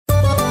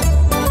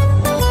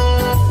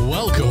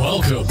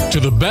to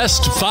the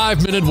Best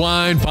 5-Minute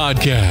Wine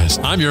Podcast.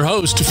 I'm your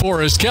host,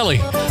 Forrest Kelly.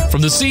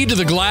 From the seed to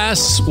the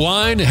glass,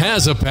 wine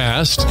has a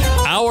past.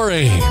 Our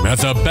aim at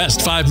the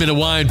Best 5-Minute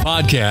Wine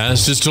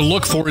Podcast is to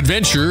look for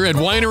adventure at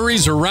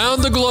wineries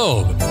around the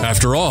globe.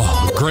 After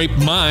all, great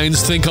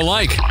minds think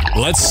alike.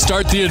 Let's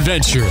start the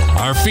adventure.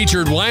 Our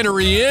featured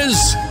winery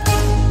is...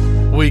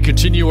 We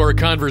continue our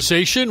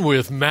conversation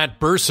with Matt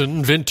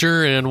Burson,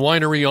 vintner and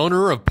winery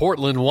owner of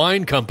Portland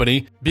Wine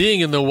Company. Being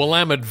in the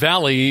Willamette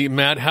Valley,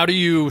 Matt, how do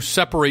you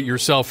separate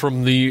yourself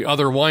from the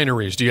other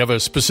wineries? Do you have a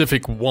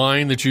specific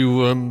wine that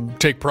you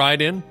take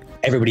pride in?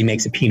 Everybody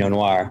makes a Pinot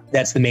Noir.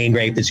 That's the main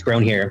grape that's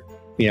grown here.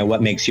 You know,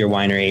 what makes your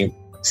winery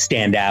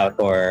stand out,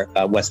 or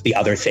what's the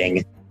other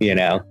thing,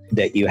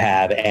 that you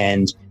have?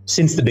 And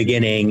since the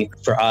beginning,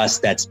 for us,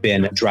 that's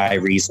been dry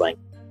Riesling.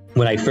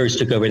 When I first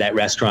took over that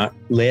restaurant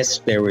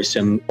list, there were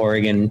some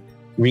Oregon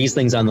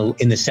Rieslings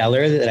in the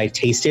cellar that I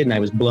tasted, and I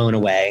was blown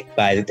away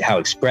by how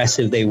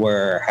expressive they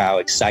were, how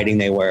exciting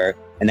they were.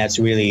 And that's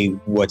really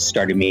what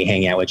started me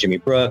hanging out with Jimmy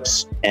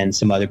Brooks and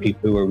some other people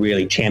who were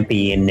really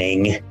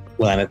championing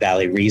Willamette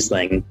Valley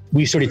Riesling.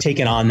 We've sort of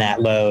taken on that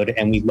load,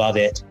 and we love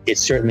it. It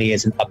certainly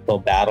is an uphill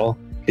battle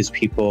because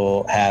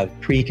people have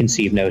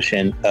preconceived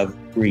notion of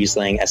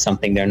Riesling as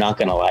something they're not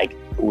going to like,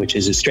 which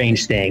is a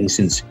strange thing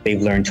since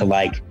they've learned to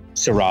like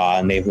Syrah,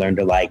 and they've learned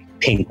to like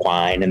pink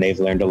wine, and they've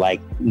learned to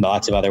like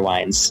lots of other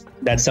wines.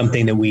 That's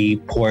something that we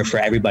pour for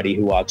everybody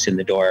who walks in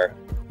the door.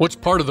 What's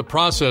part of the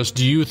process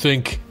do you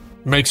think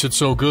makes it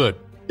so good?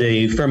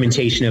 The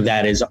fermentation of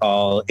that is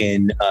all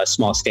in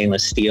small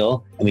stainless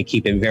steel, and we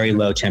keep it very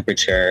low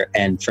temperature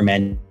and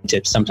ferment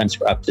it sometimes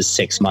for up to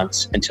 6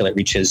 months until it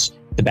reaches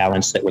the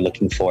balance that we're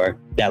looking for.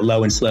 That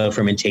low and slow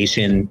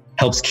fermentation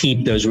helps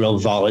keep those real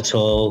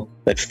volatile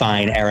but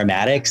fine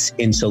aromatics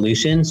in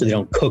solution so they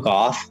don't cook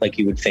off like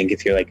you would think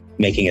if you're like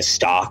making a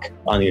stock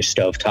on your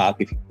stovetop.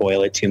 If you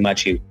boil it too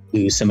much, you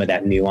lose some of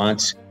that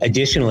nuance.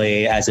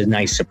 Additionally, as a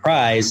nice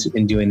surprise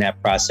in doing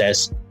that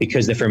process,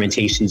 because the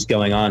fermentation is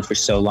going on for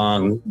so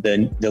long,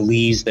 the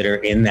leaves that are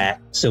in that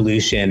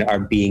solution are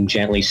being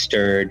gently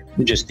stirred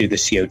just through the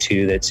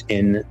CO2 that's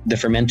in the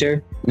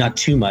fermenter. Not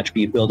too much,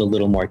 but you build a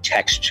little more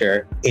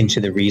texture into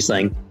the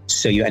Riesling.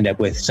 So you end up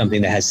with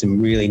something that has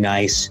some really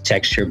nice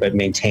texture, but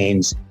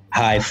maintains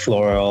high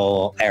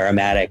floral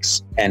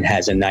aromatics and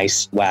has a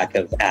nice whack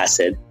of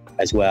acid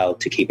as well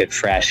to keep it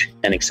fresh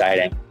and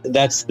exciting.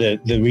 That's the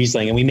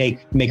Riesling. And we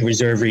make a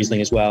reserve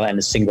Riesling as well and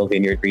a single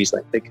vineyard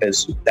Riesling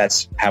because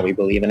that's how we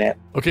believe in it.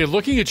 Okay,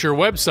 looking at your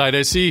website,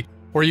 I see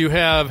where you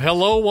have,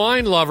 hello,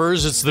 wine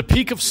lovers. It's the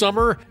peak of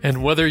summer,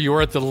 and whether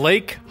you're at the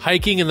lake,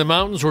 hiking in the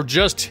mountains, or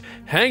just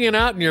hanging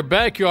out in your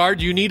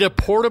backyard, you need a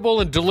portable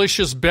and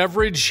delicious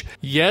beverage.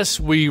 Yes,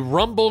 we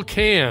Rumble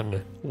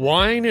can.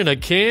 Wine in a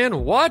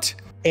can? What?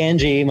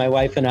 Angie, my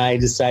wife, and I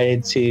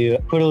decided to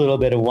put a little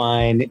bit of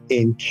wine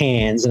in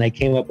cans, and I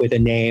came up with a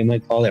name. I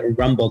call it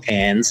Rumble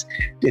Cans.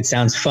 It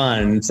sounds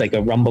fun. It's like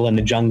a rumble in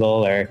the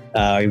jungle, or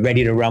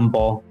ready to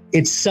rumble.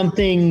 It's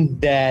something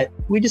that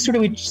we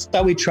just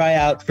thought we'd try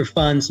out for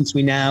fun, since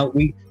we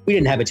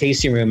didn't have a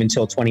tasting room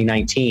until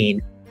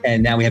 2019.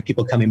 And now we have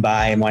people coming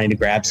by and wanting to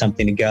grab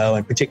something to go,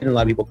 and particularly a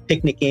lot of people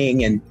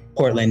picnicking, and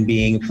Portland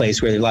being a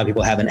place where a lot of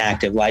people have an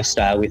active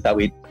lifestyle. We thought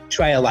we'd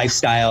try a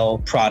lifestyle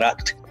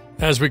product.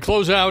 As we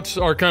close out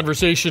our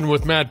conversation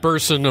with Matt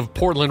Burson of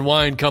Portland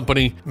Wine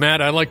Company,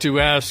 Matt, I'd like to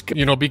ask,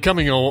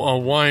 becoming a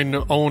wine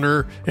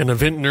owner and a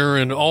vintner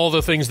and all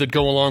the things that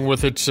go along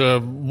with it,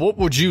 what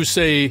would you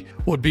say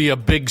would be a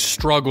big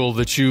struggle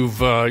that you've,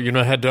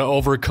 had to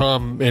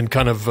overcome and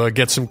kind of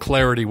get some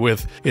clarity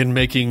with in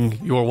making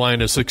your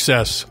wine a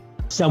success?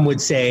 Some would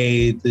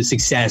say the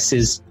success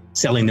is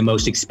selling the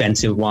most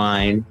expensive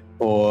wine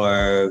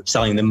or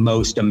selling the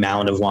most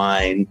amount of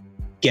wine,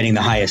 getting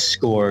the highest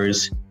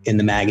scores in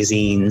the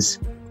magazines.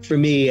 For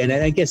me, and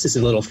I guess this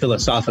is a little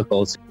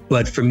philosophical,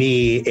 but for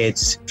me,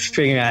 it's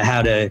figuring out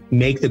how to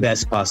make the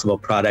best possible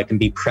product and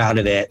be proud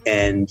of it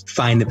and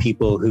find the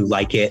people who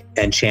like it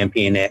and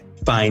champion it.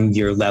 Find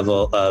your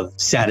level of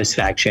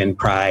satisfaction,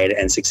 pride,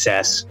 and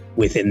success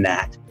within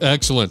that.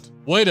 Excellent.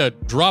 Way to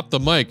drop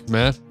the mic,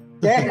 Matt.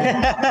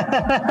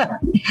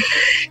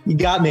 You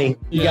got me.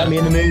 You got me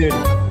in the mood.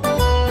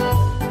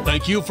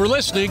 Thank you for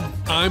listening.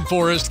 I'm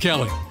Forrest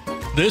Kelly.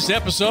 This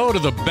episode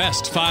of the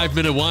Best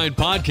 5-Minute Wine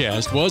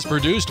Podcast was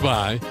produced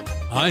by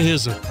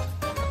iHizzle.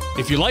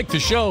 If you like the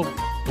show,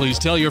 please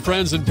tell your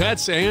friends and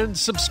pets and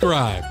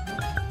subscribe.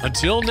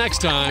 Until next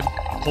time,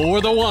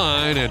 pour the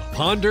wine and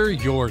ponder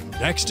your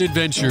next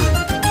adventure.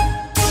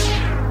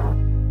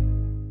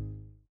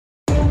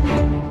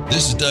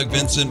 This is Doug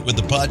Vincent with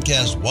the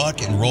podcast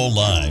Walk and Roll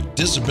Live,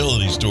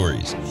 Disability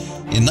Stories.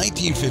 In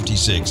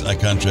 1956, I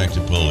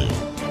contracted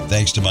polio.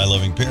 Thanks to my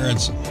loving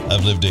parents,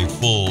 I've lived a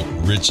full,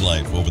 rich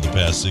life over the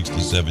past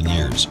 67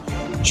 years.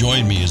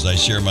 Join me as I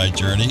share my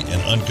journey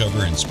and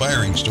uncover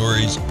inspiring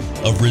stories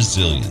of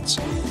resilience.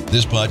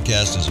 This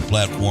podcast is a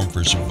platform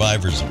for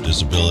survivors of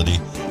disability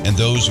and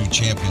those who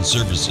champion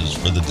services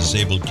for the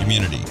disabled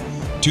community.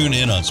 Tune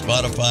in on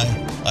Spotify,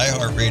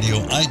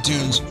 iHeartRadio,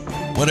 iTunes,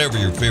 whatever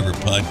your favorite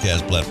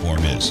podcast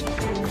platform is.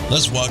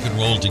 Let's walk and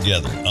roll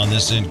together on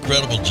this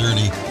incredible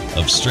journey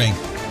of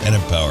strength and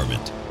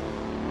empowerment.